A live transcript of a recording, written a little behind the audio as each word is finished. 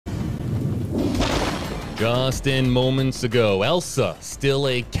Just in moments ago, Elsa, still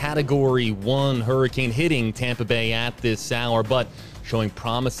a Category 1 hurricane hitting Tampa Bay at this hour, but showing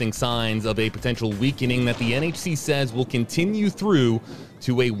promising signs of a potential weakening that the NHC says will continue through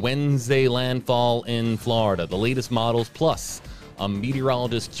to a Wednesday landfall in Florida. The latest models plus a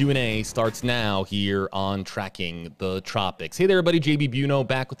meteorologist Q&A starts now here on Tracking the Tropics. Hey there, everybody. JB Buno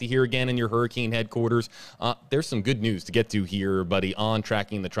back with you here again in your hurricane headquarters. There's some good news to get to here, buddy, on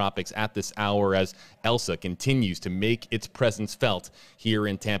Tracking the Tropics at this hour as Elsa continues to make its presence felt here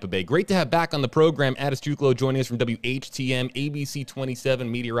in Tampa Bay. Great to have back on the program Addis Juclo joining us from WHTM, ABC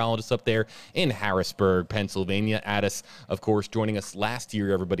 27 meteorologist up there in Harrisburg, Pennsylvania. Addis, of course, joining us last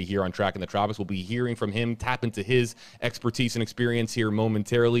year, everybody, here on Tracking the Tropics. We'll be hearing from him, tap into his expertise and experience here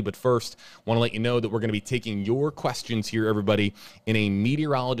momentarily, but first want to let you know that we're going to be taking your questions here, everybody, in a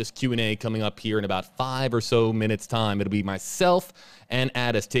meteorologist Q&A coming up here in about 5 or so minutes time. It'll be myself and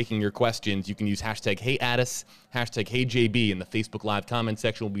Addis taking your questions. You can use hashtag HeyAddis, hashtag HeyJB in the Facebook Live comment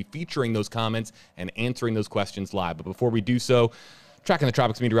section. We'll be featuring those comments and answering those questions live. But before we do so, Tracking the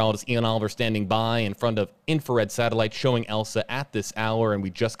Tropics meteorologist Ian Oliver standing by in front of infrared satellites showing Elsa at this hour, and we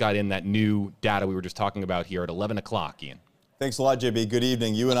just got in that new data we were just talking about here at 11 o'clock, Ian. Thanks a lot, JB. Good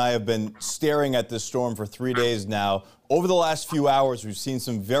evening. You and I have been staring at this storm for 3 days now. Over the last few hours, we've seen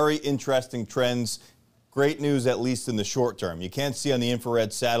some very interesting trends. Great news, at least in the short term. You can't see on the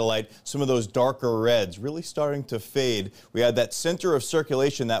infrared satellite some of those darker reds really starting to fade. We had that center of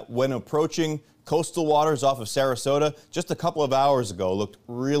circulation that, when approaching coastal waters off of Sarasota just a couple of hours ago, looked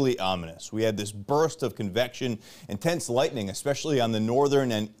really ominous. We had this burst of convection, intense lightning, especially on the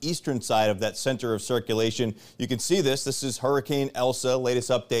northern and eastern side of that center of circulation. You can see this. This is Hurricane Elsa,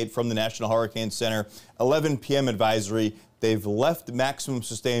 latest update from the National Hurricane Center, 11 p.m. advisory. They've left maximum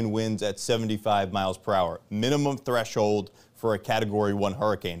sustained winds at 75 miles per hour, minimum threshold for a Category 1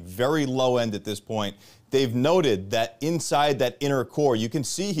 hurricane. Very low end at this point. They've noted that inside that inner core, you can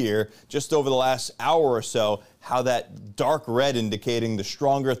see here just over the last hour or so how that dark red indicating the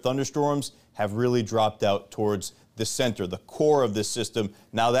stronger thunderstorms have really dropped out towards the center, the core of this system.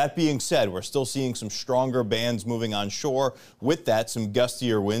 Now, that being said, we're still seeing some stronger bands moving on shore. With that, some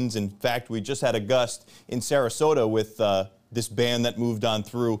gustier winds. In fact, we just had a gust in Sarasota with this band that moved on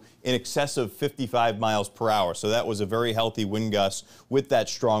through in excess of 55 miles per hour. So that was a very healthy wind gust with that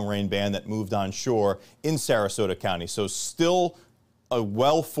strong rain band that moved on shore in Sarasota County. So still a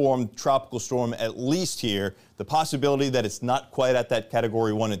well-formed tropical storm, at least here. The possibility that it's not quite at that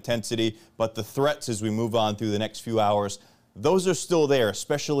Category 1 intensity, but the threats as we move on through the next few hours, those are still there,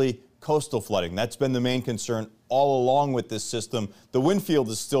 especially coastal flooding. That's been the main concern all along with this system. The wind field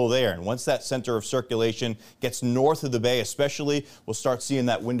is still there, and once that center of circulation gets north of the bay especially, we'll start seeing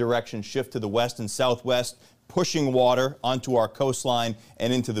that wind direction shift to the west and southwest, pushing water onto our coastline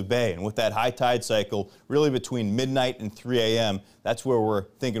and into the bay. And with that high tide cycle, really between midnight and 3 a.m., that's where we're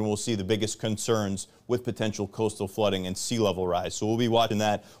thinking we'll see the biggest concerns with potential coastal flooding and sea level rise. So we'll be watching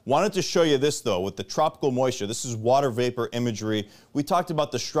that. Wanted to show you this, though, with the tropical moisture. This is water vapor imagery. We talked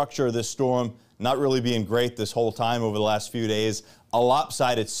about the structure of this storm not really being great this whole time over the last few days. A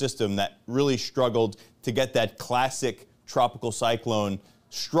lopsided system that really struggled to get that classic tropical cyclone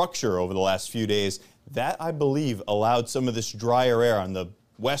structure over the last few days. That, I believe, allowed some of this drier air on the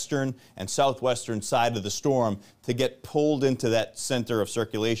western and southwestern side of the storm to get pulled into that center of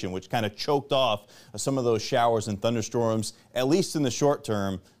circulation, which kind of choked off some of those showers and thunderstorms, at least in the short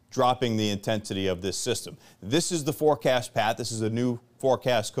term, dropping the intensity of this system. This is the forecast path. This is a new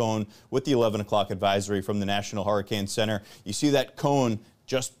forecast cone with the 11 o'clock advisory from the National Hurricane Center. You see that cone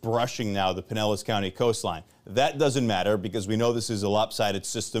just brushing now the Pinellas County coastline. That doesn't matter because we know this is a lopsided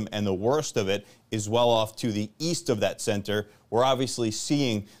system, and the worst of it is well off to the east of that center. We're obviously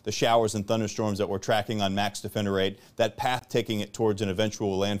seeing the showers and thunderstorms that we're tracking on Max Defender 8, that path taking it towards an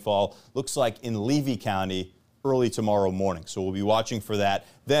eventual landfall. Looks like in Levy County early tomorrow morning. So we'll be watching for that.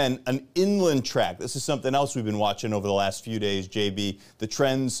 Then an inland track. This is something else we've been watching over the last few days, JB. The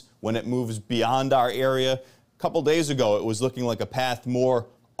trends when it moves beyond our area. A couple days ago, it was looking like a path more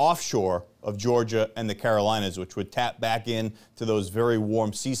offshore of Georgia and the Carolinas, which would tap back in to those very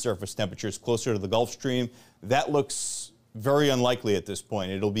warm sea surface temperatures closer to the Gulf Stream. That looks very unlikely at this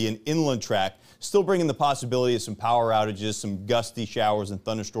point. It'll be an inland track, still bringing the possibility of some power outages, some gusty showers and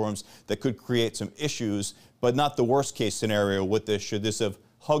thunderstorms that could create some issues, but not the worst case scenario with this, should this have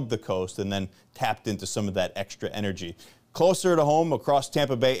hugged the coast and then tapped into some of that extra energy. Closer to home across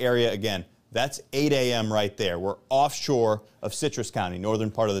Tampa Bay area again, That's 8 a.m. right there. We're offshore of Citrus County, northern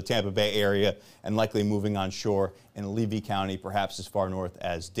part of the Tampa Bay area, and likely moving onshore in Levy County, perhaps as far north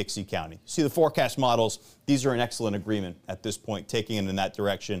as Dixie County. See the forecast models, these are in excellent agreement at this point, taking it in that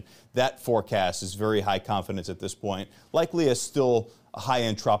direction. That forecast is very high confidence at this point, likely as still a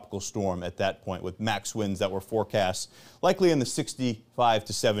high-end tropical storm at that point with max winds that were forecast likely in the 65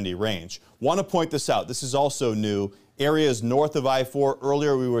 to 70 range. Want to point this out. This is also new. Areas north of I-4,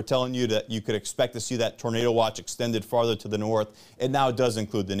 earlier we were telling you that you could expect to see that tornado watch extended farther to the north. It now does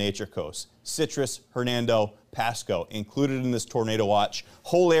include the Nature Coast. Citrus, Hernando, Pasco included in this tornado watch.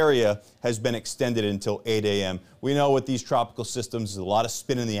 Whole area has been extended until 8 a.m. We know with these tropical systems, there's a lot of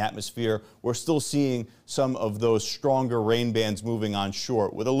spin in the atmosphere. We're still seeing some of those stronger rain bands moving onshore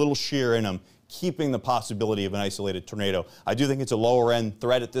with a little shear in them, keeping the possibility of an isolated tornado. I do think it's a lower end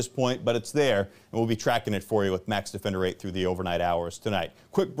threat at this point, but it's there, and we'll be tracking it for you with Max Defender 8 through the overnight hours tonight.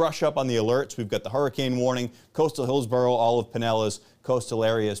 Quick brush up on the alerts. We've got the hurricane warning, coastal Hillsborough, all of Pinellas, coastal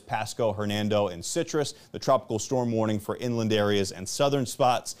areas, Pasco, Hernando, and Citrus, the tropical storm warning for inland areas and southern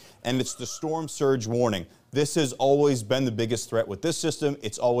spots, and it's the storm surge warning. This has always been the biggest threat with this system.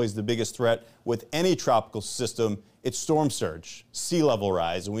 It's always the biggest threat with any tropical system. It's storm surge, sea level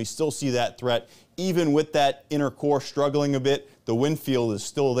rise, and we still see that threat. Even with that inner core struggling a bit, the wind field is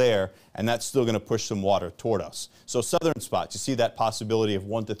still there, and that's still going to push some water toward us. So southern spots, you see that possibility of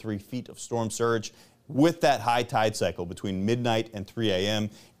 1 to 3 feet of storm surge with that high tide cycle between midnight and 3 a.m.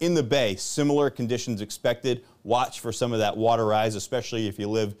 In the bay, similar conditions expected. Watch for some of that water rise, especially if you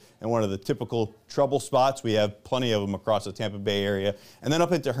live in one of the typical trouble spots. We have plenty of them across the Tampa Bay area. And then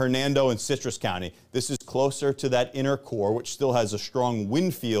up into Hernando and Citrus County. This is closer to that inner core, which still has a strong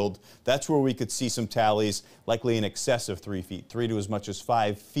wind field. That's where we could see some tallies, likely in excess of 3 feet, 3 to as much as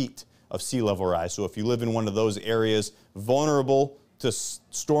 5 feet of sea level rise. So if you live in one of those areas vulnerable to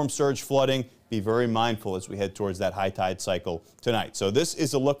storm surge flooding, be very mindful as we head towards that high tide cycle tonight. So this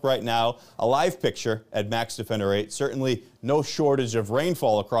is a look right now, a live picture at Max Defender 8. Certainly no shortage of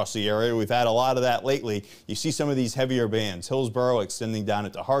rainfall across the area. We've had a lot of that lately. You see some of these heavier bands. Hillsborough extending down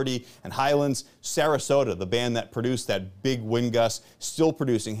into Hardy and Highlands. Sarasota, the band that produced that big wind gust, still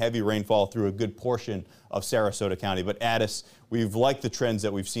producing heavy rainfall through a good portion of Sarasota County. But Addis, we've liked the trends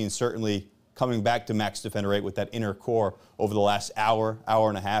that we've seen, certainly coming back to Max Defender 8 with that inner core over the last hour, hour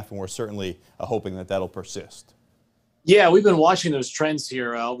and a half, and we're certainly hoping that that'll persist. Yeah, we've been watching those trends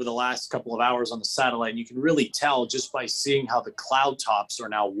here over the last couple of hours on the satellite, and you can really tell just by seeing how the cloud tops are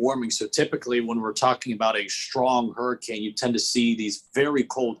now warming. So typically when we're talking about a strong hurricane, you tend to see these very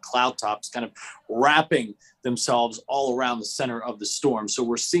cold cloud tops kind of wrapping themselves all around the center of the storm. So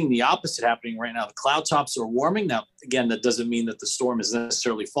we're seeing the opposite happening right now. The cloud tops are warming. Now, again, that doesn't mean that the storm is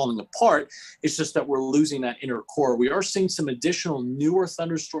necessarily falling apart. It's just that we're losing that inner core. We are seeing some additional newer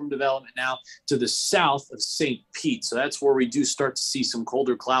thunderstorm development now to the south of St. Pete. So that's where we do start to see some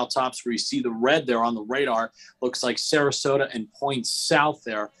colder cloud tops, where you see the red there on the radar. Looks like Sarasota and points south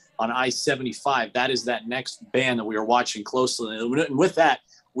there on I-75. That is that next band that we are watching closely. And with that,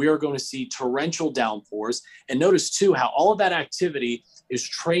 we are going to see torrential downpours. And notice, too, how all of that activity is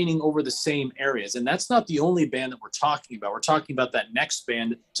training over the same areas. And that's not the only band that we're talking about. We're talking about that next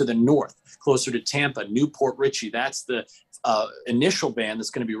band to the north, closer to Tampa, Newport Richey. That's the initial band that's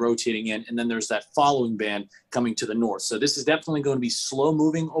going to be rotating in. And then there's that following band coming to the north. So this is definitely going to be slow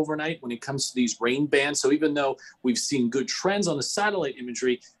moving overnight when it comes to these rain bands. So even though we've seen good trends on the satellite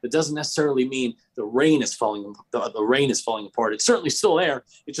imagery, that doesn't necessarily mean the rain is falling apart. It's certainly still there.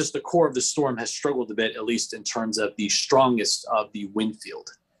 It's just the core of the storm has struggled a bit, at least in terms of the strongest of the wind field.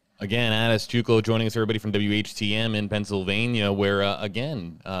 Again, Addis Juco joining us, everybody, from WHTM in Pennsylvania, where,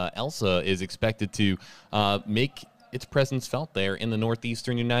 Elsa is expected to make its presence felt there in the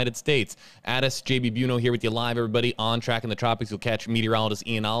northeastern United States. Addis, JB Buno here with you live, everybody, on Track in the Tropics. You'll catch meteorologist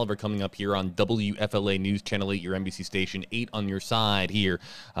Ian Oliver coming up here on WFLA News Channel 8, your NBC station, 8 on your side here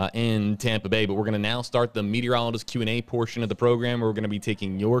in Tampa Bay. But we're going to now start the meteorologist Q&A portion of the program, where we're going to be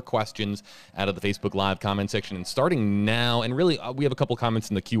taking your questions out of the Facebook Live comment section. And starting now, and really, we have a couple comments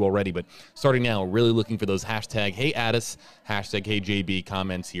in the queue already, but starting now, really looking for those hashtag Hey Addis, hashtag Hey JB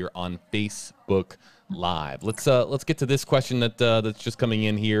comments here on Facebook Live. Let's get to this question that's just coming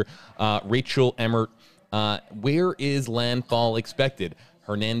in here. Rachel Emmert, where is landfall expected?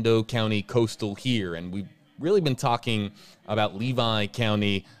 Hernando County coastal here, and we've really been talking about Levy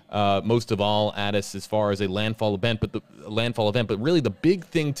County most of all, Addis, as far as a landfall event. But really the big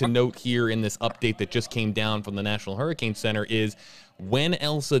thing to note here in this update that just came down from the National Hurricane Center is when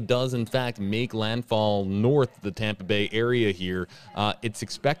Elsa does, in fact, make landfall north of the Tampa Bay area here, it's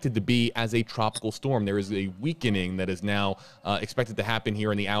expected to be as a tropical storm. There is a weakening that is now expected to happen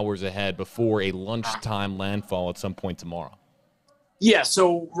here in the hours ahead before a lunchtime landfall at some point tomorrow. Yeah,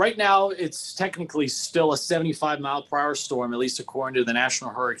 so right now it's technically still a 75-mile-per-hour storm, at least according to the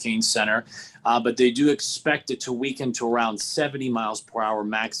National Hurricane Center, but they do expect it to weaken to around 70 miles per hour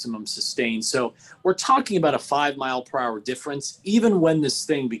maximum sustained. So we're talking about a 5-mile-per-hour difference. Even when this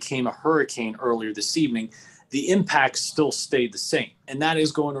thing became a hurricane earlier this evening, the impact still stayed the same, and that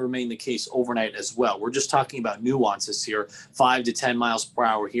is going to remain the case overnight as well. We're just talking about nuances here, 5 to 10 miles per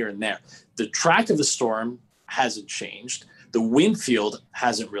hour here and there. The track of the storm hasn't changed. The wind field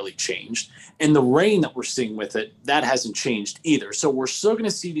hasn't really changed. And the rain that we're seeing with it, that hasn't changed either. So we're still going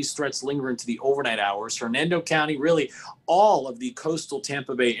to see these threats linger into the overnight hours. Hernando County, really all of the coastal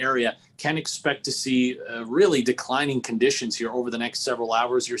Tampa Bay area can expect to see really declining conditions here over the next several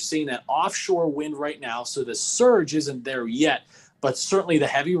hours. You're seeing that offshore wind right now, so the surge isn't there yet. But certainly the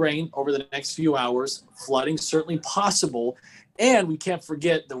heavy rain over the next few hours, flooding certainly possible. And we can't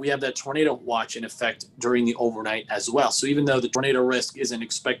forget that we have that tornado watch in effect during the overnight as well. So even though the tornado risk isn't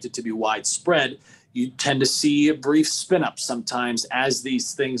expected to be widespread, you tend to see a brief spin up sometimes as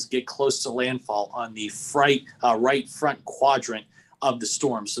these things get close to landfall on the right front quadrant of the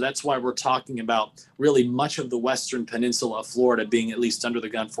storm. So that's why we're talking about really much of the western peninsula of Florida being at least under the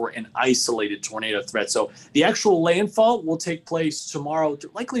gun for an isolated tornado threat. So the actual landfall will take place tomorrow,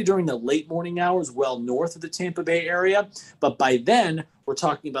 likely during the late morning hours, well north of the Tampa Bay area. But by then, we're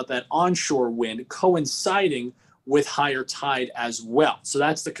talking about that onshore wind coinciding with higher tide as well. So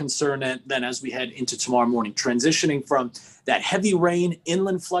that's the concern then as we head into tomorrow morning, transitioning from that heavy rain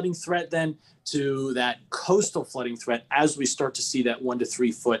inland flooding threat then to that coastal flooding threat as we start to see that 1 to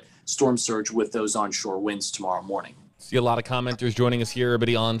 3 foot storm surge with those onshore winds tomorrow morning. See a lot of commenters joining us here,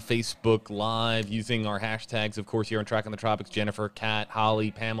 everybody on Facebook Live using our hashtags, of course, here on Tracking the Tropics. Jennifer, Kat, Holly,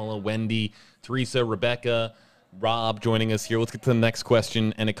 Pamela, Wendy, Teresa, Rebecca, Rob joining us here. Let's get to the next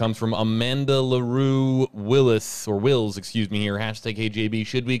question, and it comes from Amanda LaRue Wills, here, hashtag HeyJB.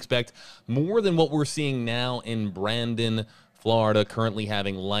 Should we expect more than what we're seeing now in Brandon, Florida, currently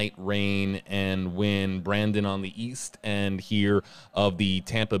having light rain and wind? Brandon on the east end here of the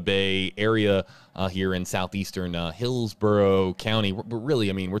Tampa Bay area here in southeastern Hillsborough County. But really,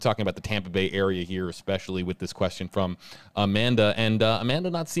 I mean, we're talking about the Tampa Bay area here, especially with this question from Amanda. And Amanda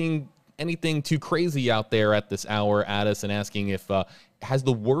not seeing anything too crazy out there at this hour, Addis, and asking if has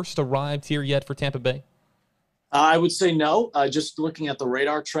the worst arrived here yet for Tampa Bay? I would say no. Just looking at the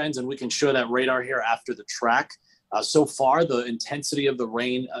radar trends, and we can show that radar here after the track. So far, the intensity of the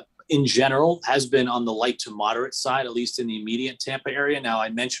rain in general has been on the light to moderate side, at least in the immediate Tampa area. Now, I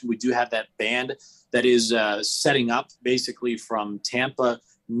mentioned we do have that band that is setting up basically from Tampa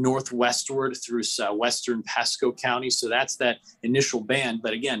northwestward through western Pasco County. So that's that initial band.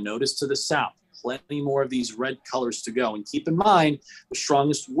 But again, notice to the south, plenty more of these red colors to go. And keep in mind, the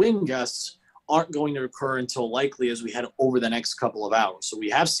strongest wind gusts aren't going to occur until likely as we head over the next couple of hours. So we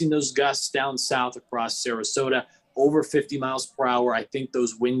have seen those gusts down south across Sarasota, over 50 miles per hour. I think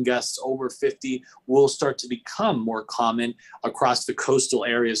those wind gusts over 50 will start to become more common across the coastal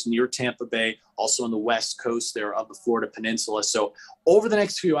areas near Tampa Bay, also on the west coast there of the Florida Peninsula. So over the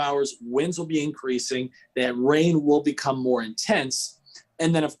next few hours, winds will be increasing. That rain will become more intense.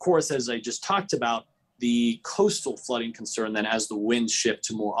 And then, of course, as I just talked about, the coastal flooding concern then as the winds shift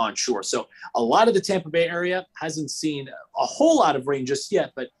to more onshore. So a lot of the Tampa Bay area hasn't seen a whole lot of rain just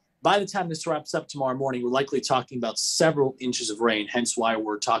yet, but by the time this wraps up tomorrow morning, we're likely talking about several inches of rain, hence why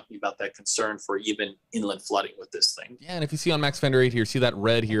we're talking about that concern for even inland flooding with this thing. Yeah, and if you see on Max Fender 8 here, see that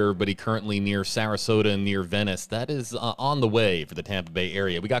red here, but he currently near Sarasota and near Venice. That is on the way for the Tampa Bay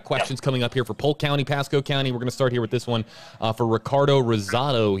area. We got questions coming up here for Polk County, Pasco County. We're going to start here with this one for Ricardo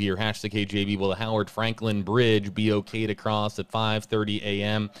Rosado here, hashtag KJB. Will the Howard Franklin Bridge be okay to cross at 5:30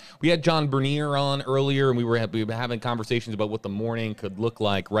 a.m.? We had John Bernier on earlier, and we were having conversations about what the morning could look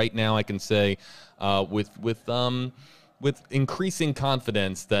like. Right now, I can say with increasing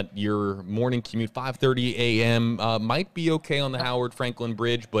confidence that your morning commute, 5:30 a.m., might be okay on the Howard Franklin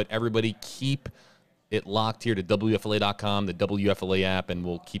Bridge, but everybody keep it locked here to WFLA.com, the WFLA app, and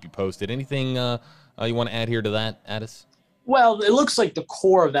we'll keep you posted. Anything you want to add here to that, Addis? Well, it looks like the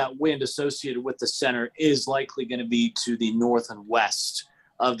core of that wind associated with the center is likely going to be to the north and west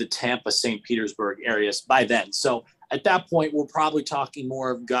of the Tampa, St. Petersburg areas by then. So At that point, we're probably talking more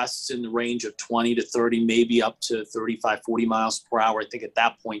of gusts in the range of 20 to 30, maybe up to 35, 40 miles per hour. I think at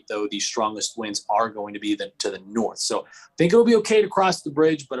that point, though, the strongest winds are going to be to the north. So I think it'll be okay to cross the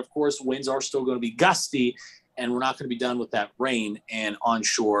bridge, but of course, winds are still going to be gusty, and we're not going to be done with that rain and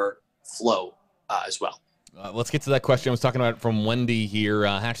onshore flow as well. Let's get to that question I was talking about from Wendy here.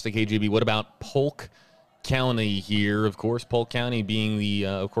 Hashtag KGB, what about Polk County here? Of course, Polk County being the,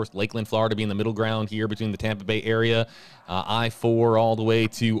 of course, Lakeland, Florida being the middle ground here between the Tampa Bay area, I-4 all the way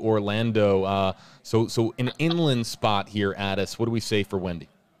to Orlando. So an inland spot here, Addis. What do we say for Wendy?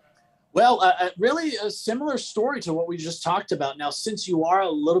 Well, really a similar story to what we just talked about. Now, since you are a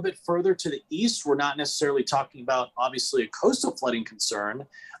little bit further to the east, we're not necessarily talking about, obviously, a coastal flooding concern,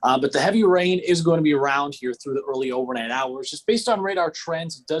 but the heavy rain is going to be around here through the early overnight hours. Just based on radar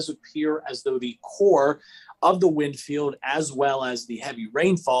trends, it does appear as though the core of the wind field, as well as the heavy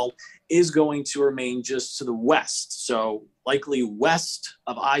rainfall, is going to remain just to the west. So likely west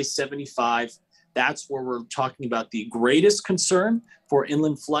of I-75. That's where we're talking about the greatest concern for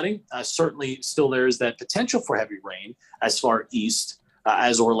inland flooding. Certainly still there is that potential for heavy rain as far east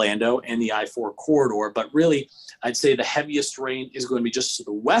as Orlando and the I-4 corridor. But really, I'd say the heaviest rain is going to be just to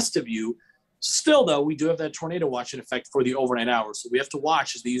the west of you. Still, though, we do have that tornado watch in effect for the overnight hours. So we have to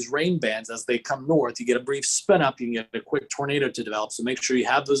watch as these rain bands, as they come north, you get a brief spin up, you can get a quick tornado to develop. So make sure you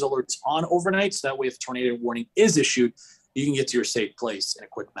have those alerts on overnight. So that way, if a tornado warning is issued, you can get to your safe place in a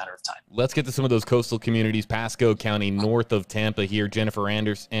quick matter of time. Let's get to some of those coastal communities. Pasco County, north of Tampa here. Jennifer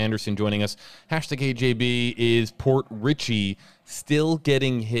Anderson joining us. Hashtag AJB, is Port Richey still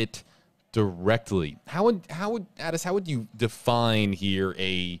getting hit directly? How would you define here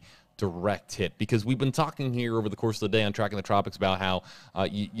a direct hit? Because we've been talking here over the course of the day on Tracking the Tropics about how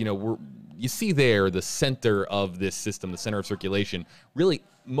you see there the center of this system, the center of circulation. Really,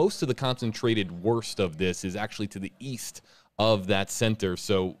 most of the concentrated worst of this is actually to the east of that center.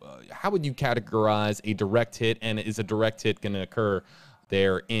 So how would you categorize a direct hit, and is a direct hit going to occur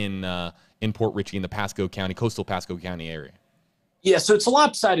there in Port Richey, in the Pasco County, coastal Pasco County area? Yeah, so it's a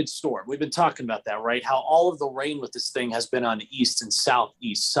lopsided storm. We've been talking about that, right? How all of the rain with this thing has been on the east and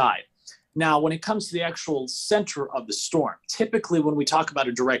southeast side. Now, when it comes to the actual center of the storm, typically when we talk about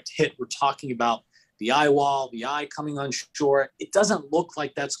a direct hit, we're talking about the eye wall, the eye coming on shore. It doesn't look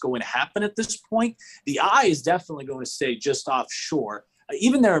like that's going to happen at this point. The eye is definitely going to stay just offshore,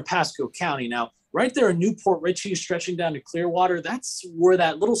 even there in Pasco County. Now, right there in Newport Richey, stretching down to Clearwater, that's where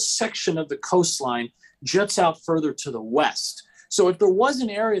that little section of the coastline juts out further to the west. So if there was an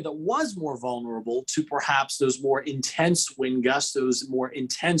area that was more vulnerable to perhaps those more intense wind gusts, those more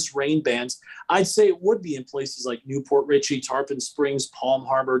intense rain bands, I'd say it would be in places like Newport Richey, Tarpon Springs, Palm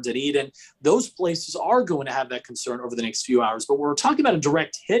Harbor, Dunedin. Those places are going to have that concern over the next few hours. But when we're talking about a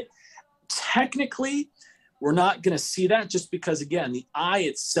direct hit, technically, we're not going to see that, just because, again, the eye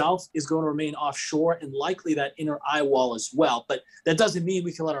itself is going to remain offshore and likely that inner eye wall as well. But that doesn't mean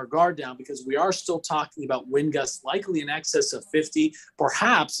we can let our guard down, because we are still talking about wind gusts likely in excess of 50,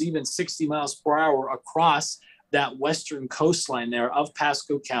 perhaps even 60 miles per hour across that western coastline there of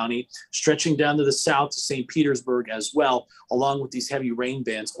Pasco County, stretching down to the south to St. Petersburg as well, along with these heavy rain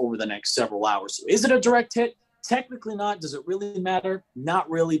bands over the next several hours. So is it a direct hit? Technically not. Does it really matter? Not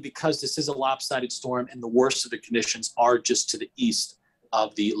really, because this is a lopsided storm and the worst of the conditions are just to the east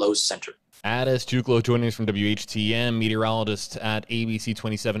of the low center. Addis Juklo joining us from WHTM, meteorologist at ABC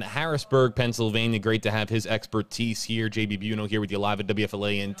 27 Harrisburg, Pennsylvania. Great to have his expertise here. JB Buno here with you live at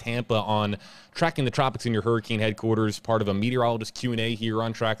WFLA in Tampa on Tracking the Tropics in your hurricane headquarters, part of a meteorologist Q&A here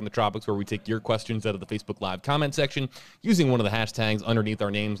on Tracking the Tropics, where we take your questions out of the Facebook Live comment section using one of the hashtags underneath our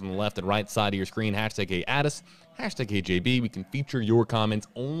names on the left and right side of your screen, hashtag ADDIS, hashtag AJB. We can feature your comments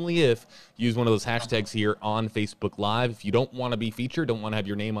only if you use one of those hashtags here on Facebook Live. If you don't want to be featured, don't want to have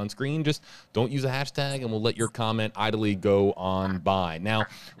your name on screen, just don't use a hashtag and we'll let your comment idly go on by. Now,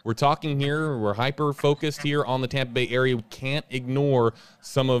 we're talking here, we're hyper-focused here on the Tampa Bay area. We can't ignore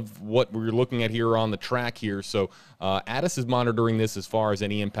some of what we're looking at here on the track here. So Addis is monitoring this as far as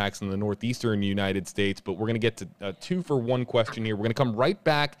any impacts in the northeastern United States, but we're going to get to a 2-for-1 question here. We're going to come right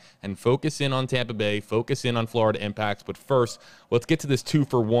back and focus in on Tampa Bay, focus in on Florida impacts. But first, let's get to this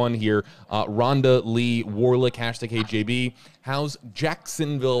 2-for-1 here. Rhonda Lee Warlick, hashtag HJB. How's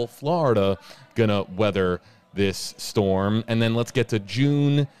Jacksonville, Florida, going to weather this storm? And then let's get to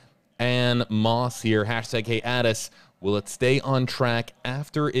June and Moss here, hashtag Hey Addis. Will it stay on track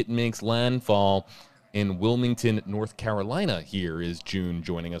after it makes landfall in Wilmington, North Carolina? Here is June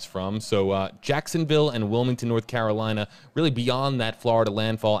joining us from. So Jacksonville and Wilmington, North Carolina, really beyond that Florida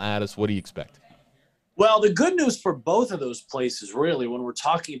landfall. Addis, what do you expect? Well, the good news for both of those places, really, when we're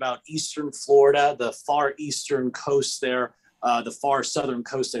talking about eastern Florida, the far eastern coast there, the far southern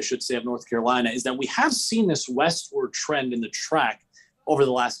coast, I should say, of North Carolina, is that we have seen this westward trend in the track over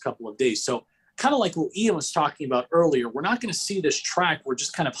the last couple of days. So kind of like what Ian was talking about earlier, we're not going to see this track where it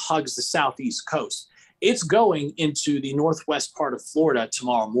just kind of hugs the southeast coast. It's going into the northwest part of Florida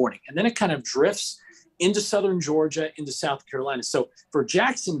tomorrow morning, and then it kind of drifts into southern Georgia, into South Carolina. So for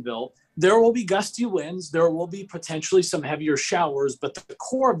Jacksonville, there will be gusty winds. There will be potentially some heavier showers, but the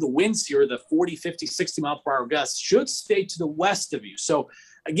core of the winds here, the 40, 50, 60 mile per hour gusts, should stay to the west of you. So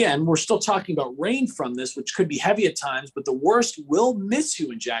again, we're still talking about rain from this, which could be heavy at times, but the worst will miss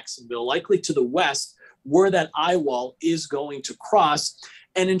you in Jacksonville, likely to the west, where that eye wall is going to cross.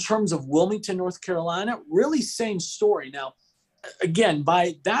 And in terms of Wilmington, North Carolina, really same story. Now, again,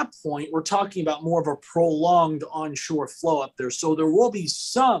 by that point, we're talking about more of a prolonged onshore flow up there. So there will be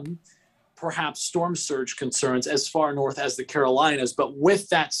some perhaps storm surge concerns as far north as the Carolinas, but with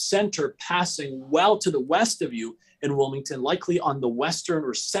that center passing well to the west of you in Wilmington, likely on the western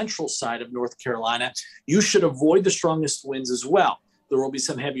or central side of North Carolina, you should avoid the strongest winds as well. There will be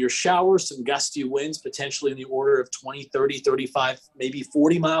some heavier showers, some gusty winds, potentially in the order of 20, 30, 35, maybe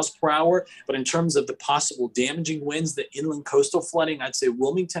 40 miles per hour. But in terms of the possible damaging winds, the inland coastal flooding, I'd say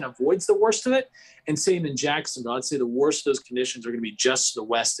Wilmington avoids the worst of it. And same in Jacksonville. I'd say the worst of those conditions are going to be just to the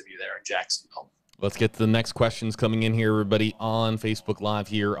west of you there in Jacksonville. Let's get to the next questions coming in here, everybody, on Facebook Live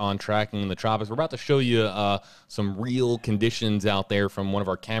here on Tracking the Tropics. We're about to show you some real conditions out there from one of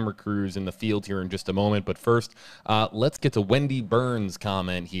our camera crews in the field here in just a moment. But first, let's get to Wendy Burns'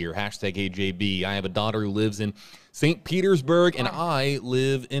 comment here. Hashtag AJB. I have a daughter who lives in St. Petersburg, and I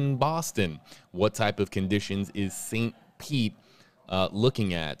live in Boston. What type of conditions is St. Pete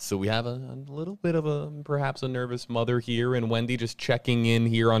looking at? So we have a little bit of perhaps a nervous mother here, and Wendy just checking in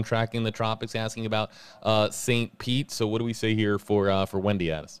here on Tracking the Tropics, asking about St. Pete. So what do we say here for Wendy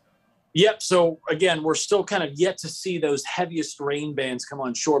Addis? Yep. So again, we're still kind of yet to see those heaviest rain bands come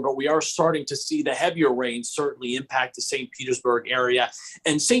on shore, but we are starting to see the heavier rain certainly impact the St. Petersburg area.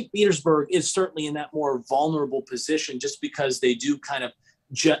 And St. Petersburg is certainly in that more vulnerable position just because they do kind of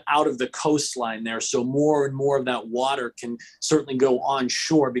jet out of the coastline there. So more and more of that water can certainly go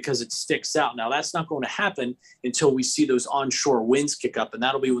onshore because it sticks out. Now, that's not going to happen until we see those onshore winds kick up, and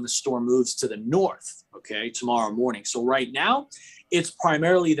that'll be when the storm moves to the north, okay, tomorrow morning. So right now, it's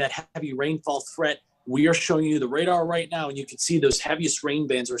primarily that heavy rainfall threat. We are showing you the radar right now, and you can see those heaviest rain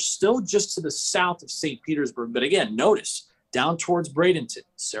bands are still just to the south of St. Petersburg. But again, notice down towards Bradenton,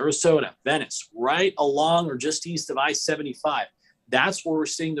 Sarasota, Venice, right along or just east of I-75. That's where we're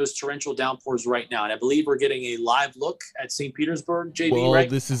seeing those torrential downpours right now. And I believe we're getting a live look at St. Petersburg, JB, well, right?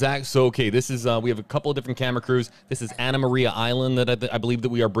 This is so okay. This is we have a couple of different camera crews. This is Anna Maria Island that I believe that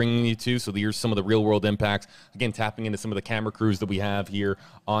we are bringing you to. So here's some of the real world impacts. Again, tapping into some of the camera crews that we have here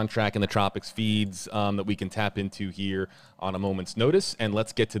on Tracking the Tropics feeds that we can tap into here on a moment's notice. And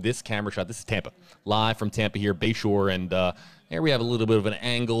let's get to this camera shot. This is Tampa, live from Tampa here, Bayshore, and here we have a little bit of an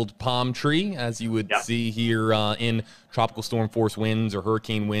angled palm tree, as you would see here in tropical storm force winds or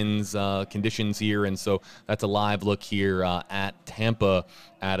hurricane winds conditions here. And so that's a live look here at Tampa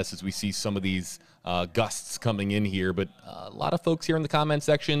at us as we see some of these gusts coming in here. But a lot of folks here in the comment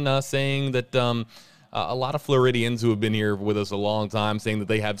section saying that a lot of Floridians who have been here with us a long time saying that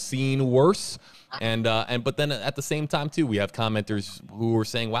they have seen worse. But then at the same time too, we have commenters who are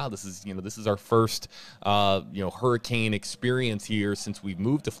saying, "Wow, this is our first hurricane experience here since we've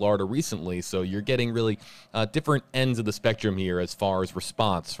moved to Florida recently." So you're getting really different ends of the spectrum here as far as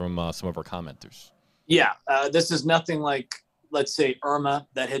response from some of our commenters. Yeah, this is nothing like, let's say, Irma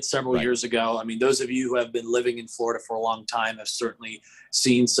that hit several years ago. I mean, those of you who have been living in Florida for a long time have certainly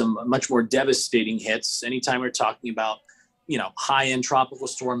seen some much more devastating hits. Anytime we're talking about high-end tropical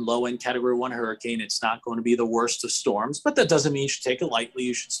storm, low-end Category 1 hurricane, it's not going to be the worst of storms, but that doesn't mean you should take it lightly.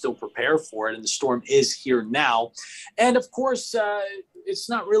 You should still prepare for it, and the storm is here now. And, of course, it's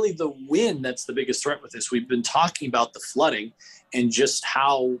not really the wind that's the biggest threat with this. We've been talking about the flooding and just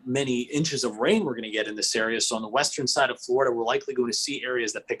how many inches of rain we're going to get in this area. So on the western side of Florida, we're likely going to see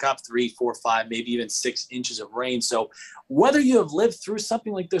areas that pick up 3, 4, 5, maybe even 6 inches of rain. So whether you have lived through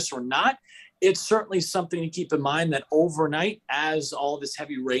something like this or not, it's certainly something to keep in mind that overnight, as all this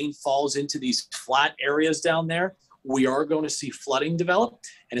heavy rain falls into these flat areas down there, we are going to see flooding develop,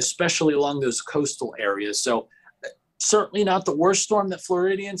 and especially along those coastal areas. So certainly not the worst storm that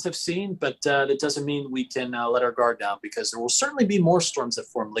Floridians have seen, but that doesn't mean we can let our guard down, because there will certainly be more storms that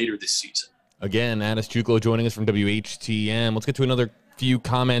form later this season. Again, Addis Chuklo joining us from WHTM. Let's get to another few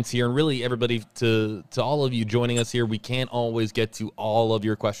comments here, and really everybody, to all of you joining us here. We can't always get to all of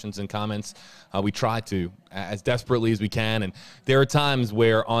your questions and comments. We try to as desperately as we can, and there are times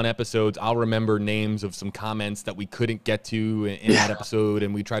where on episodes I'll remember names of some comments that we couldn't get to in that episode,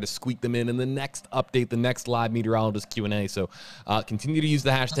 and we try to squeak them in the next update, the next live meteorologist Q&A. So continue to use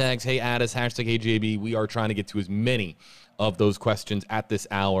the hashtags. Hey Addis, hashtag HeyJB. We are trying to get to as many of those questions at this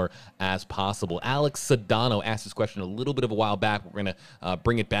hour as possible. Alex Sedano asked this question a little bit of a while back. We're going to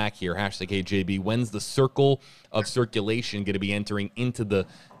bring it back here. Hashtag HeyJB. When's the circle of circulation going to be entering into the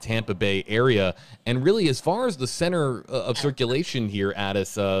Tampa Bay area? And really, as far as the center of circulation here,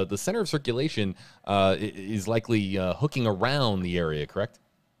 Addis, the center of circulation is likely hooking around the area, correct?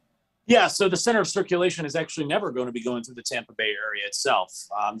 Yeah, so the center of circulation is actually never going to be going through the Tampa Bay area itself.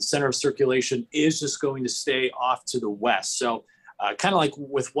 The center of circulation is just going to stay off to the west. So kind of like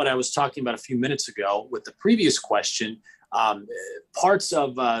with what I was talking about a few minutes ago with the previous question, parts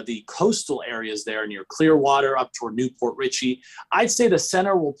of the coastal areas there near Clearwater up toward Newport Richey, I'd say the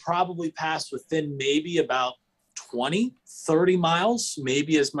center will probably pass within maybe about 20, 30 miles,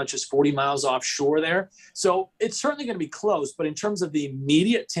 maybe as much as 40 miles offshore there. So it's certainly going to be close, but in terms of the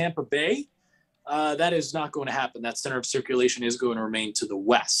immediate Tampa Bay, that is not going to happen. That center of circulation is going to remain to the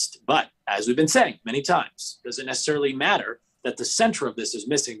west. But as we've been saying many times, does it necessarily matter that the center of this is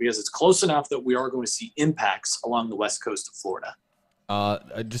missing, because it's close enough that we are going to see impacts along the west coast of Florida.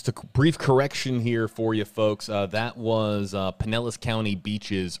 Just a brief correction here for you folks. That was Pinellas County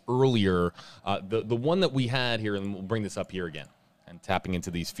beaches earlier. The one that we had here, and we'll bring this up here again, and tapping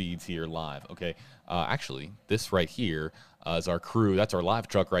into these feeds here live. Okay, actually, this right here is our crew. That's our live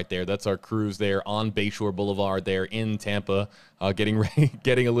truck right there. That's our crews there on Bayshore Boulevard there in Tampa, getting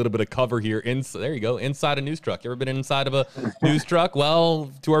a little bit of cover here. There you go, inside a news truck. You ever been inside of a news truck?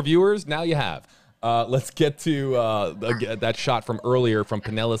 Well, to our viewers, now you have. Let's get to that shot from earlier from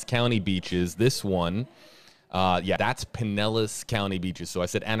Pinellas County beaches. This one, yeah, that's Pinellas County beaches. So I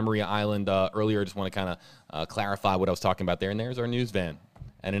said Anna Maria Island earlier. I just want to kind of clarify what I was talking about there. And there's our news van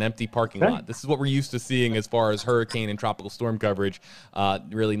and an empty parking lot. This is what we're used to seeing as far as hurricane and tropical storm coverage.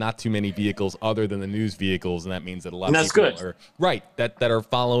 Really not too many vehicles other than the news vehicles, and that means that a lot of people are that are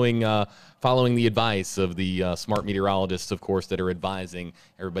following the advice of the smart meteorologists, of course, that are advising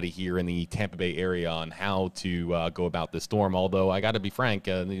everybody here in the Tampa Bay area on how to go about this storm. Although I got to be frank,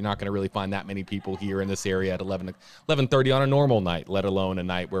 you're not going to really find that many people here in this area at 11:30 on a normal night, let alone a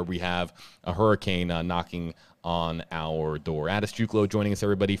night where we have a hurricane knocking on our door. Addis Juklo joining us,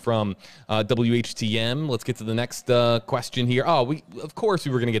 everybody, from WHTM. Let's get to the next question here. Of course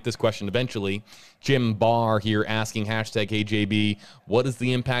we were going to get this question eventually. Jim Barr here asking hashtag HeyJB, what is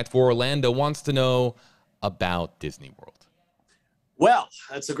the impact for Orlando? Wants to know about Disney World. Well,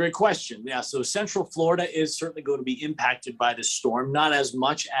 that's a great question. Yeah, so Central Florida is certainly going to be impacted by this storm, not as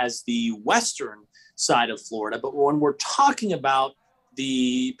much as the western side of Florida. But when we're talking about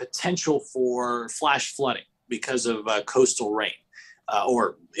the potential for flash flooding because of coastal rain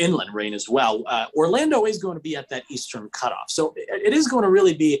or inland rain as well, Orlando is going to be at that eastern cutoff. So it is going to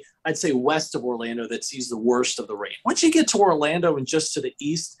really be, I'd say, west of Orlando that sees the worst of the rain. Once you get to Orlando and just to the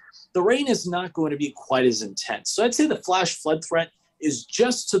east, the rain is not going to be quite as intense. So I'd say the flash flood threat is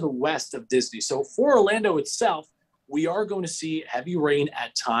just to the west of Disney. So for Orlando itself, we are going to see heavy rain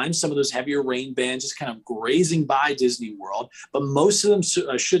at times, some of those heavier rain bands just kind of grazing by Disney World, but most of them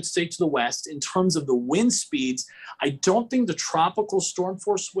should stay to the west. In terms of the wind speeds, I don't think the tropical storm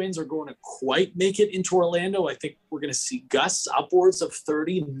force winds are going to quite make it into Orlando. I think we're going to see gusts upwards of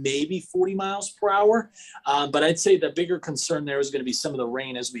 30, maybe 40 miles per hour. But I'd say the bigger concern there is going to be some of the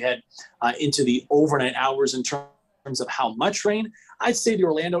rain as we head into the overnight hours in terms of how much rain. I'd say the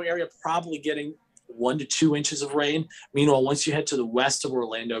Orlando area probably getting 1 to 2 inches of rain. Meanwhile, once you head to the west of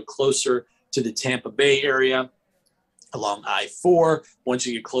Orlando, closer to the Tampa Bay area, along I-4, once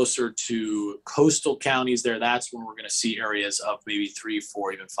you get closer to coastal counties there, that's when we're going to see areas of maybe 3,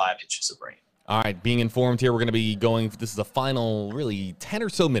 4, even 5 inches of rain. All right, being informed here, we're going to be going, this is the final, really, 10 or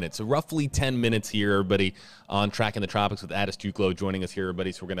so minutes, so roughly 10 minutes here, everybody, on Tracking the Tropics with Addis Juklo joining us here,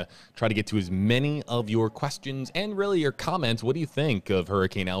 everybody. So we're going to try to get to as many of your questions and really your comments. What do you think of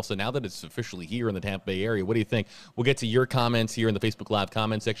Hurricane Elsa now that it's officially here in the Tampa Bay area? What do you think? We'll get to your comments here in the Facebook Live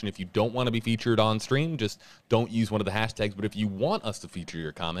comment section. If you don't want to be featured on stream, just don't use one of the hashtags. But if you want us to feature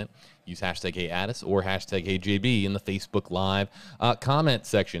your comment, use hashtag HeyAddis or hashtag HeyJB in the Facebook Live comment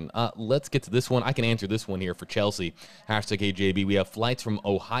section. Let's get to this one. I can answer this one here for Chelsea. Hashtag HeyJB. We have flights from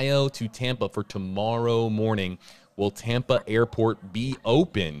Ohio to Tampa for tomorrow morning. will Tampa Airport be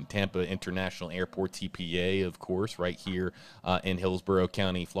open? Tampa International Airport, TPA, of course, right here in Hillsborough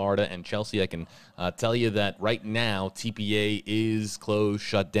County, Florida. And Chelsea, I can tell you that right now, TPA is closed,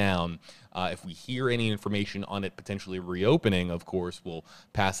 shut down. If we hear any information on it potentially reopening, of course, we'll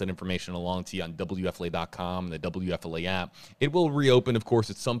pass that information along to you on WFLA.com, the WFLA app. It will reopen, of course,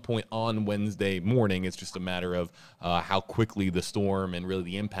 at some point on Wednesday morning. It's just a matter of how quickly the storm and really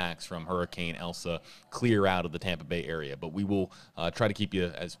the impacts from Hurricane Elsa clear out of the Tampa Bay area. But we will try to keep you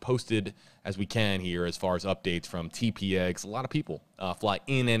as posted as we can here as far as updates from TPA, because a lot of people fly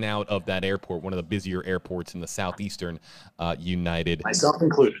in and out of that airport, one of the busier airports in the southeastern United myself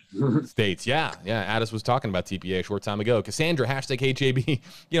included. States. Yeah. Addis was talking about TPA a short time ago. Cassandra, hashtag HAB.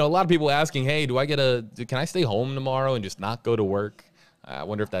 A lot of people asking, hey, can I stay home tomorrow and just not go to work? I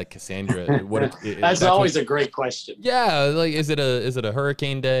wonder if that Cassandra. That's always a great question. Yeah, like is it a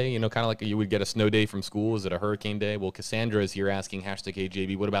hurricane day? Kind of like you would get a snow day from school. Is it a hurricane day? Well, Cassandra is here asking hashtag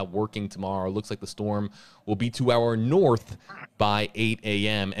HJB. What about working tomorrow? Looks like the storm will be 2 hours north by 8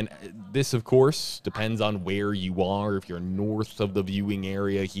 a.m. And this, of course, depends on where you are. If you're north of the viewing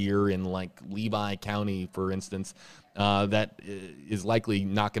area here in like Levy County, for instance, that is likely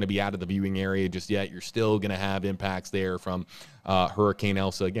not going to be out of the viewing area just yet. You're still going to have impacts there from Hurricane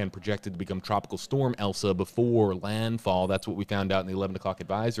Elsa, again, projected to become Tropical Storm Elsa before landfall. That's what we found out in the 11 o'clock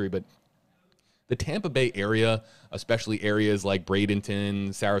advisory. But the Tampa Bay area, especially areas like Bradenton,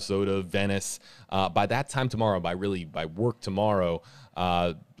 Sarasota, Venice, by that time tomorrow, by work tomorrow,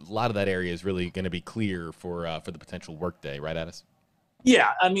 a lot of that area is really going to be clear for the potential workday, right, Addis?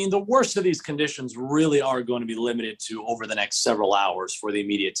 Yeah, I mean, the worst of these conditions really are going to be limited to over the next several hours for the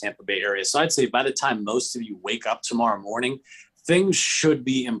immediate Tampa Bay area. So I'd say by the time most of you wake up tomorrow morning, things should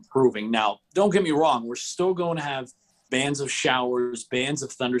be improving. Now, don't get me wrong, we're still going to have bands of showers, bands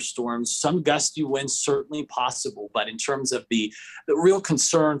of thunderstorms, some gusty winds certainly possible. But in terms of the real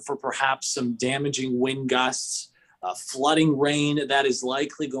concern for perhaps some damaging wind gusts, flooding rain, that is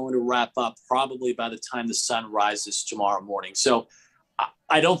likely going to wrap up probably by the time the sun rises tomorrow morning. So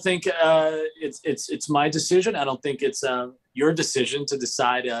I don't think it's my decision. I don't think it's your decision to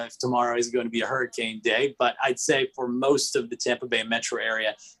decide if tomorrow is going to be a hurricane day. But I'd say for most of the Tampa Bay metro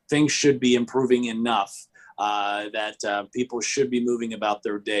area, things should be improving enough that people should be moving about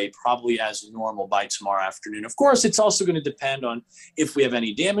their day probably as normal by tomorrow afternoon. Of course, it's also going to depend on if we have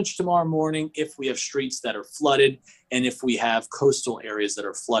any damage tomorrow morning, if we have streets that are flooded, and if we have coastal areas that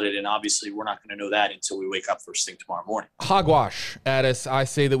are flooded. And obviously, we're not going to know that until we wake up first thing tomorrow morning. Hogwash, Addis. I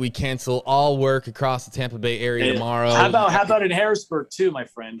say that we cancel all work across the Tampa Bay area tomorrow. How about in Harrisburg too, my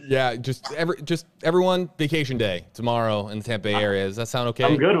friend? Yeah, just everyone vacation day tomorrow in the Tampa Bay area. Does that sound okay?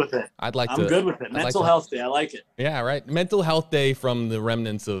 I'm good with it. I'm good with it. Mental health day. I like it. Yeah, right. Mental health day from the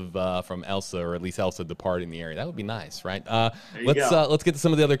remnants of from Elsa, or at least Elsa departing the area. That would be nice, right? Let's get to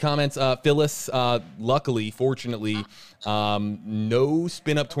some of the other comments. Phyllis, luckily, fortunately, no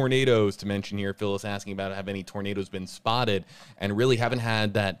spin-up tornadoes to mention here. Phyllis asking about have any tornadoes been spotted, and really haven't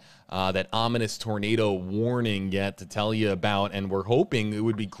had that ominous tornado warning yet to tell you about. And we're hoping it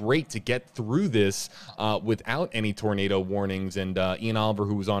would be great to get through this without any tornado warnings. And Ian Oliver,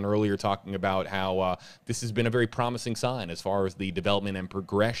 who was on earlier, talking about how this has been a very promising sign as far as the development and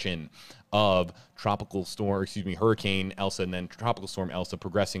progression of Hurricane Elsa, and then Tropical Storm Elsa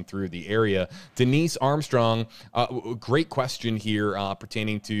progressing through the area. Denise Armstrong, great question here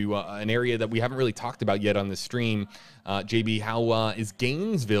pertaining to an area that we haven't really talked about yet on the stream. JB, how is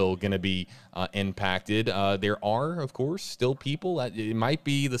Gainesville going to be impacted? There are, of course, still people. It might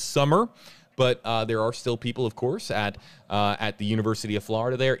be the summer, but there are still people, of course, at the University of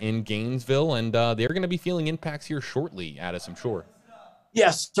Florida there in Gainesville, and they're going to be feeling impacts here shortly, Addis, I'm sure.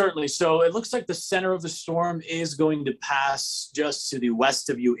 Yes, certainly. So it looks like the center of the storm is going to pass just to the west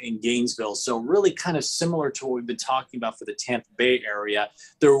of you in Gainesville. So really kind of similar to what we've been talking about for the Tampa Bay area.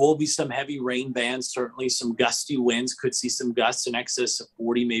 There will be some heavy rain bands, certainly some gusty winds. Could see some gusts in excess of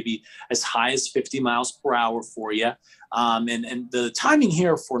 40, maybe as high as 50 miles per hour for you. And the timing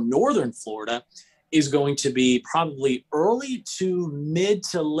here for northern Florida is going to be probably early to mid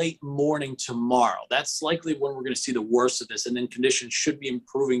to late morning tomorrow. That's likely when we're going to see the worst of this, and then conditions should be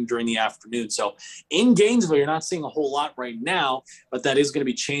improving during the afternoon. So in Gainesville, you're not seeing a whole lot right now, but that is going to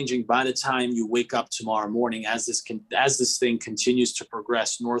be changing by the time you wake up tomorrow morning as this thing continues to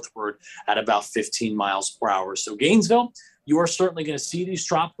progress northward at about 15 miles per hour. So Gainesville, you are certainly going to see these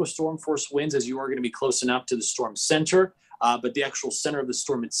tropical storm force winds as you are going to be close enough to the storm center. But the actual center of the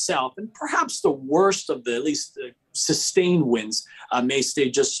storm itself, and perhaps the worst of the at least sustained winds, may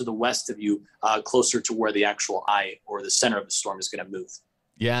stay just to the west of you, closer to where the actual eye or the center of the storm is going to move.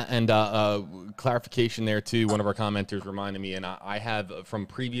 Yeah, and clarification there too. One of our commenters reminded me, and I have from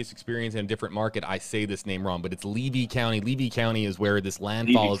previous experience in a different market, I say this name wrong, but it's Levy County. Levy County is where this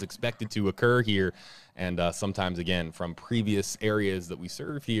landfall is expected to occur here, and sometimes again from previous areas that we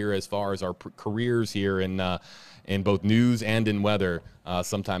serve here, as far as our careers here in both news and in weather,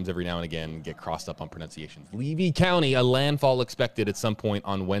 sometimes every now and again get crossed up on pronunciations. Levy County, a landfall expected at some point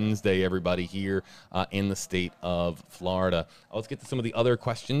on Wednesday, everybody here in the state of Florida. Let's get to some of the other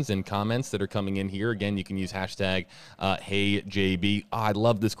questions and comments that are coming in here. Again, you can use hashtag HeyJB. I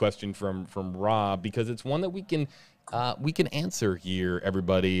love this question from Rob, because it's one that we can answer here,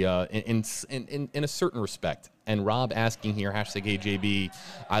 everybody, in a certain respect. And Rob asking here, hashtag HeyJB,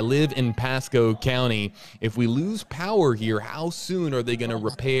 I live in Pasco County. If we lose power here, how soon are they going to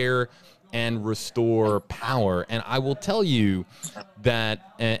repair and restore power? And I will tell you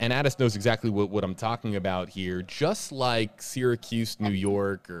that, and Addis knows exactly what I'm talking about here, just like Syracuse, New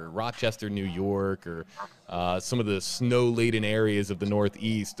York, or Rochester, New York, or some of the snow-laden areas of the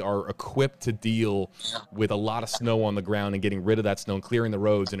Northeast are equipped to deal with a lot of snow on the ground and getting rid of that snow and clearing the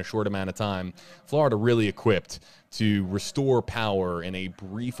roads in a short amount of time. Florida really equipped to restore power in a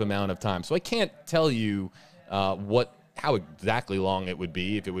brief amount of time. So I can't tell you how exactly long it would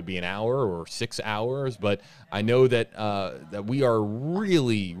be, if it would be an hour or 6 hours, but I know that that we are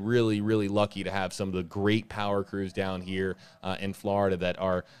really, really, really lucky to have some of the great power crews down here in Florida that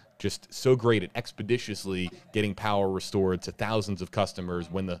are just so great at expeditiously getting power restored to thousands of customers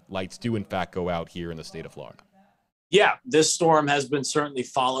when the lights do in fact go out here in the state of Florida. Yeah, this storm has been certainly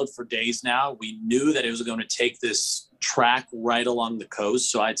followed for days now. We knew that it was going to take this track right along the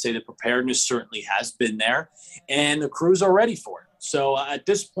coast. So I'd say the preparedness certainly has been there, and the crews are ready for it. So at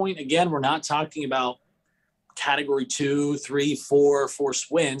this point, again, we're not talking about category 2, 3, 4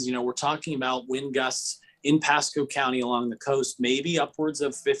 force winds. You know, we're talking about wind gusts in Pasco County along the coast, maybe upwards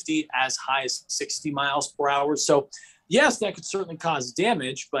of 50, as high as 60 miles per hour. So yes, that could certainly cause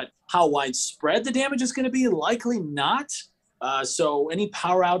damage, but how widespread the damage is going to be, likely not. So any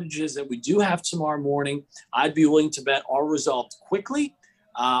power outages that we do have tomorrow morning, I'd be willing to bet are resolved quickly.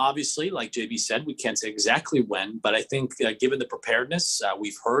 Obviously, like JB said, we can't say exactly when, but I think given the preparedness,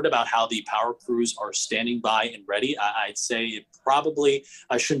 we've heard about how the power crews are standing by and ready. I'd say it probably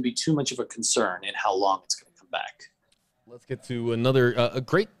shouldn't be too much of a concern in how long it's going to come back. Let's get to another a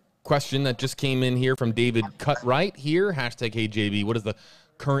great question that just came in here from David Cutright here, hashtag HeyJB. What is the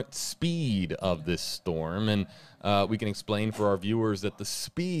current speed of this storm? And we can explain for our viewers that the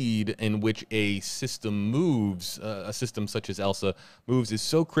speed in which a system moves, a system such as Elsa moves, is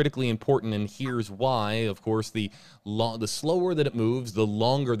so critically important, and here's why. Of course, the slower that it moves, the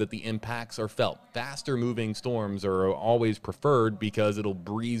longer that the impacts are felt. Faster moving storms are always preferred because it'll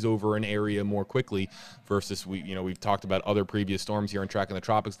breeze over an area more quickly versus we've talked about other previous storms here in Tracking the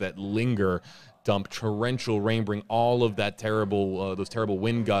Tropics that linger, dump torrential rain, bring all of that those terrible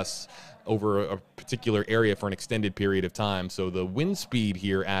wind gusts over a particular area for an extended period of time. So the wind speed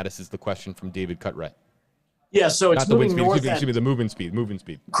here, Addis, is the question from David Cutright. Yeah, so it's moving north. Excuse me, the moving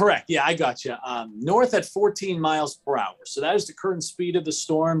speed. Correct. Yeah, I got you. North at 14 miles per hour. So that is the current speed of the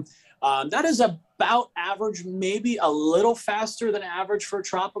storm. That is about average, maybe a little faster than average for a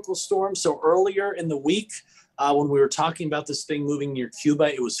tropical storm. So earlier in the week, when we were talking about this thing moving near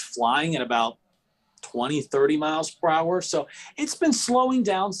Cuba, it was flying at about 20, 30 miles per hour. So it's been slowing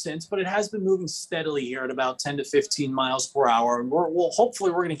down since, but it has been moving steadily here at about 10 to 15 miles per hour. And hopefully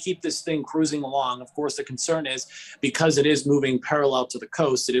we're going to keep this thing cruising along. Of course, the concern is because it is moving parallel to the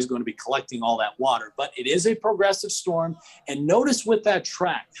coast, it is going to be collecting all that water, but it is a progressive storm. And notice with that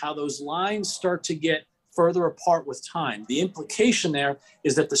track, how those lines start to get further apart with time. The implication there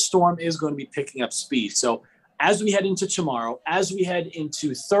is that the storm is going to be picking up speed. So as we head into tomorrow, as we head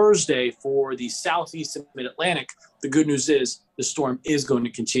into Thursday for the southeast and mid-Atlantic, the good news is the storm is going to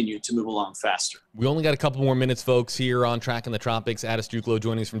continue to move along faster. We only got a couple more minutes, folks, here on Tracking the Tropics. Addis Duclo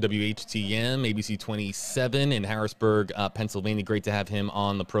joining us from WHTM, ABC 27 in Harrisburg, Pennsylvania. Great to have him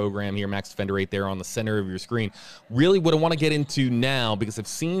on the program here. Max Defender right there on the center of your screen. Really what I want to get into now, because I've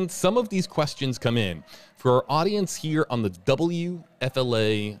seen some of these questions come in, for our audience here on the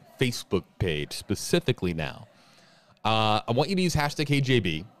WFLA Facebook page specifically now. I want you to use hashtag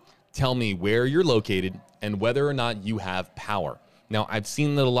HeyJB. Tell me where you're located and whether or not you have power. Now, I've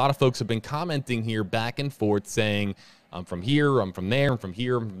seen that a lot of folks have been commenting here back and forth saying, I'm from here, I'm from there, I'm from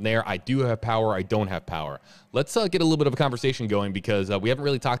here, I'm from there. I do have power, I don't have power. Let's get a little bit of a conversation going because we haven't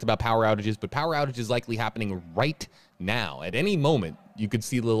really talked about power outages, but power outages likely happening right now. At any moment, you could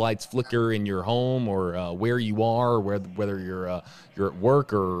see the lights flicker in your home or where you are, whether you're at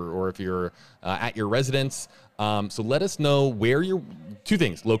work or if you're at your residence. So let us know where you're, two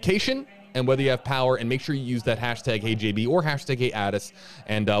things, location and whether you have power, and make sure you use that hashtag HeyJB or hashtag HeyAddis,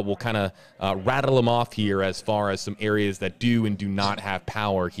 and we'll kind of rattle them off here as far as some areas that do and do not have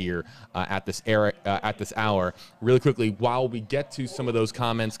power here at this hour. Really quickly, while we get to some of those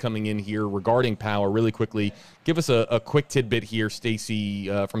comments coming in here regarding power, really quickly, give us a quick tidbit here, Stacy,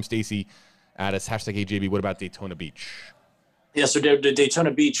 from Stacy Addis, hashtag HeyJB. What about Daytona Beach? Yeah, so the Daytona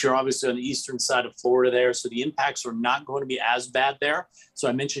Beach, you're obviously on the eastern side of Florida there, so the impacts are not going to be as bad there. So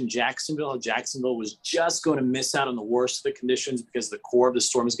I mentioned Jacksonville. Jacksonville was just going to miss out on the worst of the conditions because the core of the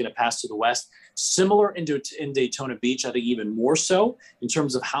storm is going to pass to the west. Similar in Daytona Beach, I think even more so in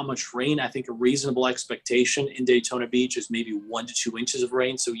terms of how much rain. I think a reasonable expectation in Daytona Beach is maybe 1 to 2 inches of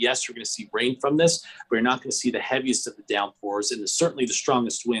rain. So yes, you're going to see rain from this, but you're not going to see the heaviest of the downpours, and certainly the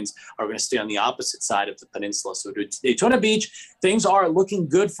strongest winds are going to stay on the opposite side of the peninsula. So Daytona Beach, things are looking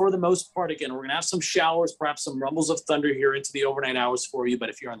good for the most part. Again, we're going to have some showers, perhaps some rumbles of thunder here into the overnight hours for you. But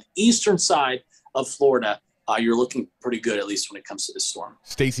if you're on the eastern side of Florida, you're looking pretty good, at least when it comes to this storm.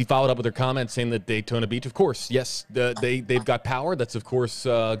 Stacy followed up with her comment saying that Daytona Beach, of course, yes, they've got power. That's, of course,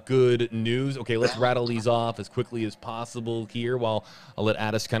 good news. Okay, let's rattle these off as quickly as possible here while I'll let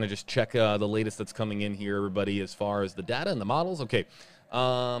Addis kind of just check the latest that's coming in here, everybody, as far as the data and the models. Okay,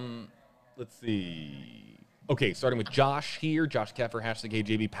 let's see. Okay, starting with Josh here. Josh Keffer, hashtag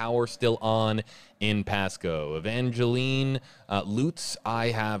HeyJB, power still on in Pasco. Evangeline Lutz, I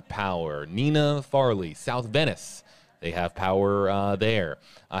have power. Nina Farley, South Venice, they have power there.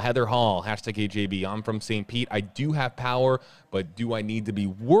 Heather Hall, hashtag HeyJB, I'm from St. Pete. I do have power, but do I need to be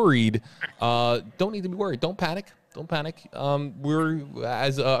worried? Don't need to be worried. Don't panic. Don't panic. We're,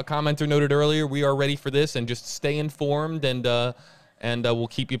 as a commenter noted earlier, we are ready for this, and just stay informed, and we'll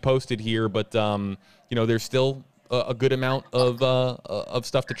keep you posted here. But you know, there's still a good amount of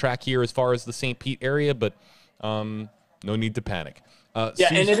stuff to track here as far as the St. Pete area, but no need to panic. Yeah,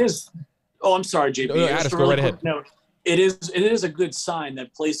 Susan, and it is. Oh, I'm sorry, JP. No, Addis, go right ahead. No, it is a good sign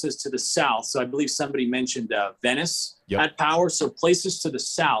that places to the south. So I believe somebody mentioned Venice had power. So places to the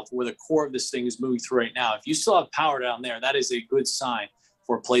south, where the core of this thing is moving through right now, if you still have power down there, that is a good sign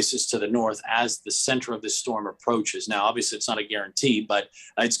for places to the north as the center of this storm approaches. Now, obviously, it's not a guarantee, but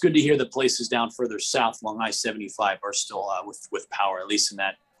it's good to hear that places down further south along I-75 are still with power, at least in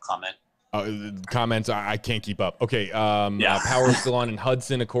that comment. Comments, I can't keep up. Okay, power is still on in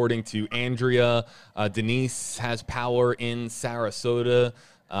Hudson, according to Andrea. Denise has power in Sarasota.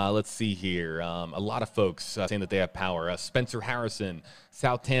 Let's see here. A lot of folks saying that they have power. Spencer Harrison,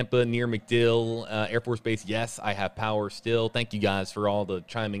 South Tampa near MacDill Air Force Base. Yes, I have power still. Thank you guys for all the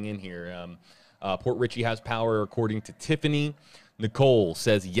chiming in here. Port Richey has power, according to Tiffany. Nicole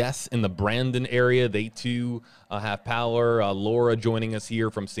says yes in the Brandon area. They too have power. Laura joining us here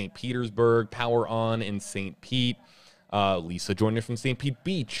from St. Petersburg. Power on in St. Pete. Lisa joining us from St. Pete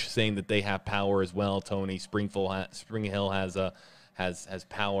Beach, saying that they have power as well. Tony Spring Hill has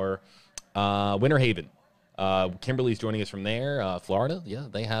power. Winter Haven. Kimberly's joining us from there. Florida. Yeah,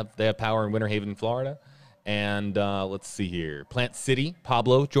 they have power in Winter Haven, Florida. And let's see here. Plant City,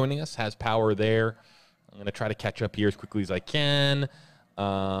 Pablo joining us, has power there. I'm going to try to catch up here as quickly as I can.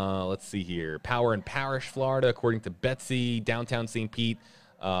 Let's see here. Power in Parrish, Florida, according to Betsy. Downtown St. Pete.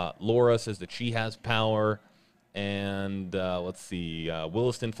 Laura says that she has power. And let's see.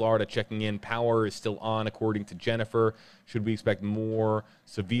 Williston, Florida, checking in. Power is still on, according to Jennifer. Should we expect more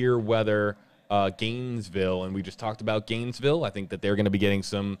severe weather? Gainesville, and we just talked about Gainesville. I think that they're going to be getting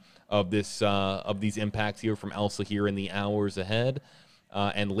some of these impacts here from Elsa here in the hours ahead.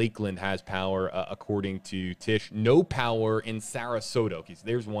 And Lakeland has power, according to Tish. No power in Sarasota. Okay, so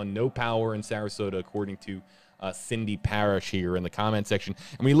there's one. No power in Sarasota, according to Cindy Parrish here in the comment section.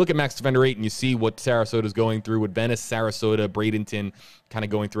 And when you look at Max Defender 8 and you see what Sarasota's going through with Venice, Sarasota, Bradenton kind of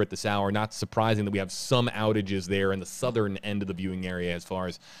going through at this hour, not surprising that we have some outages there in the southern end of the viewing area as far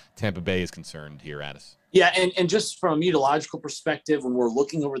as Tampa Bay is concerned here, Addis. Yeah, and just from a meteorological perspective, when we're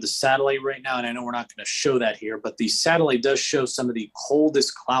looking over the satellite right now, and I know we're not going to show that here, but the satellite does show some of the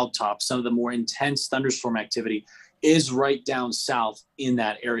coldest cloud tops, some of the more intense thunderstorm activity is right down south in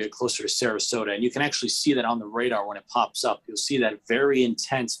that area closer to Sarasota. And you can actually see that on the radar when it pops up. You'll see that very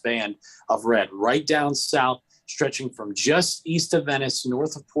intense band of red right down south, stretching from just east of Venice,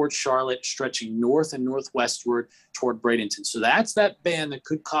 north of Port Charlotte, stretching north and northwestward toward Bradenton. So that's that band that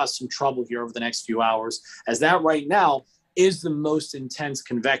could cause some trouble here over the next few hours, as that right now is the most intense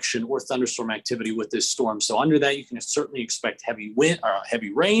convection or thunderstorm activity with this storm. So under that, you can certainly expect heavy wind,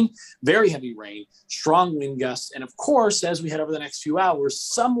 heavy rain, very heavy rain, strong wind gusts. And of course, as we head over the next few hours,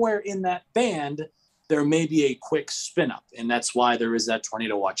 somewhere in that band, there may be a quick spin up. And that's why there is that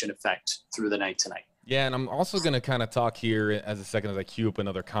tornado watch in effect through the night tonight. Yeah, and I'm also going to kind of talk here as I queue up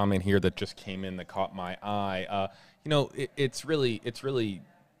another comment here that just came in that caught my eye. It's really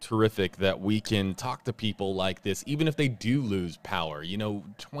terrific that we can talk to people like this, even if they do lose power.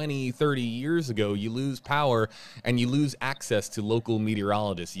 20, 30 years ago, you lose power and you lose access to local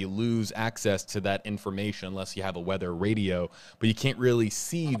meteorologists. You lose access to that information unless you have a weather radio, but you can't really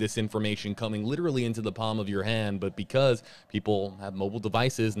see this information coming literally into the palm of your hand. But because people have mobile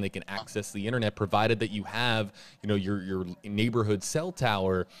devices and they can access the internet, provided that you have, your neighborhood cell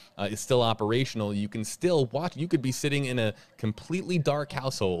tower is still operational, you can still watch. You could be sitting in a completely dark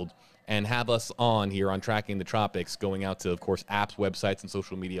household and have us on here on Tracking the Tropics, going out to, of course, apps, websites, and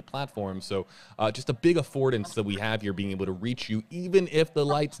social media platforms. So just a big affordance that we have here, being able to reach you. Even if the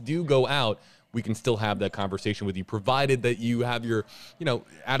lights do go out, we can still have that conversation with you, provided that you have your,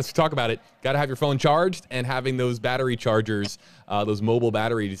 as we talk about it, got to have your phone charged and having those battery chargers, those mobile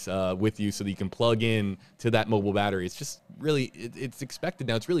batteries with you so that you can plug in to that mobile battery. It's just really, it's expected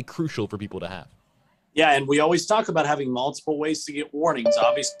now. It's really crucial for people to have. Yeah, and we always talk about having multiple ways to get warnings.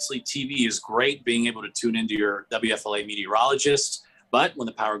 Obviously, TV is great, being able to tune into your WFLA meteorologist. But when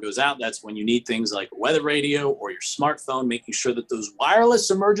the power goes out, that's when you need things like a weather radio or your smartphone, making sure that those wireless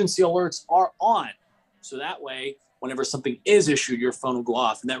emergency alerts are on. So that way, whenever something is issued, your phone will go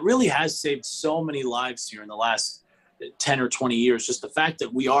off. And that really has saved so many lives here in the last 10 or 20 years. Just the fact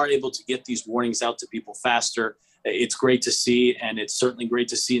that we are able to get these warnings out to people faster. It's great to see, and it's certainly great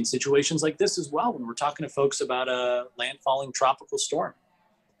to see in situations like this as well when we're talking to folks about a landfalling tropical storm.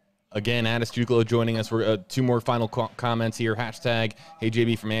 Again, Addis Juclo joining us for two more final comments here. Hashtag, hey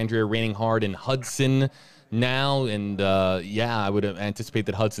JB from Andrea, raining hard in Hudson now. And I would anticipate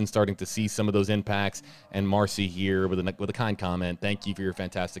that Hudson's starting to see some of those impacts. And Marcy here with a kind comment. Thank you for your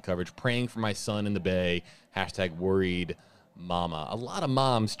fantastic coverage. Praying for my son in the Bay. Hashtag worried mama. A lot of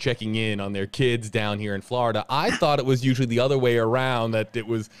moms checking in on their kids down here in Florida. I thought it was usually the other way around, that it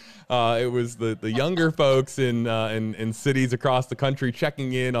was the younger folks in cities across the country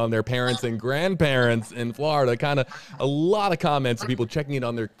checking in on their parents and grandparents in Florida. Kind of a lot of comments of people checking in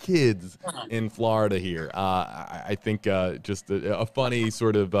on their kids in Florida here. I think just a funny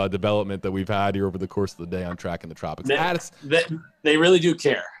sort of development that we've had here over the course of the day on Tracking the Tropics. They really do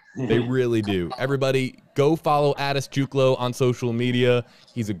care. They really do. Everybody, go follow Addis Juclo on social media.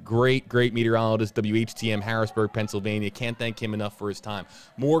 He's a great meteorologist, WHTM, Harrisburg, Pennsylvania. Can't thank him enough for his time.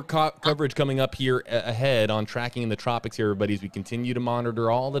 More coverage coming up here ahead on Tracking the Tropics here, everybody, as we continue to monitor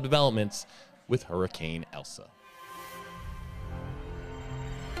all the developments with Hurricane Elsa.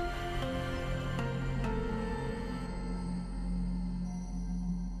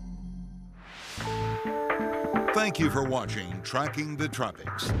 Thank you for watching Tracking the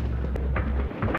Tropics.